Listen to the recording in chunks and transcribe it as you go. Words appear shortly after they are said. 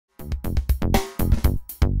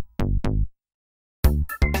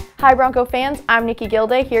Hi Bronco fans, I'm Nikki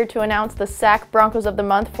Gilday here to announce the SAAC Broncos of the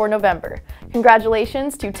Month for November.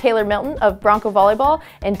 Congratulations to Taylor Milton of Bronco Volleyball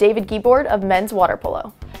and David Guibord of Men's Water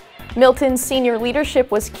Polo. Milton's senior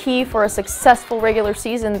leadership was key for a successful regular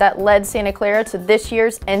season that led Santa Clara to this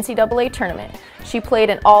year's NCAA Tournament. She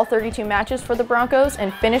played in all 32 matches for the Broncos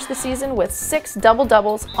and finished the season with 6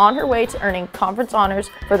 double-doubles on her way to earning conference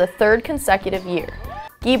honors for the 3rd consecutive year.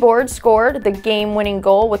 Guibord scored the game-winning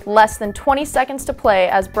goal with less than 20 seconds to play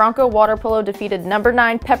as Bronco Water Polo defeated number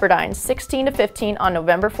 9 Pepperdine 16-15 on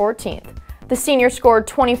November 14th. The senior scored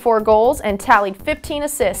 24 goals and tallied 15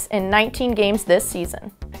 assists in 19 games this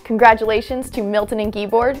season. Congratulations to Milton and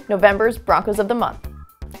Guibord, November's Broncos of the Month.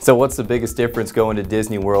 So what's the biggest difference going to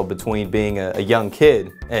Disney World between being a young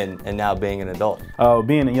kid and now being an adult?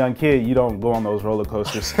 Being a young kid, you don't go on those roller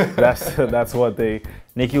coasters. That's what they...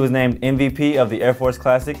 Nikki was named MVP of the Air Force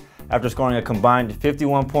Classic after scoring a combined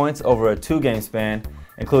 51 points over a 2-game span,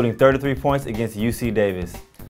 including 33 points against UC Davis.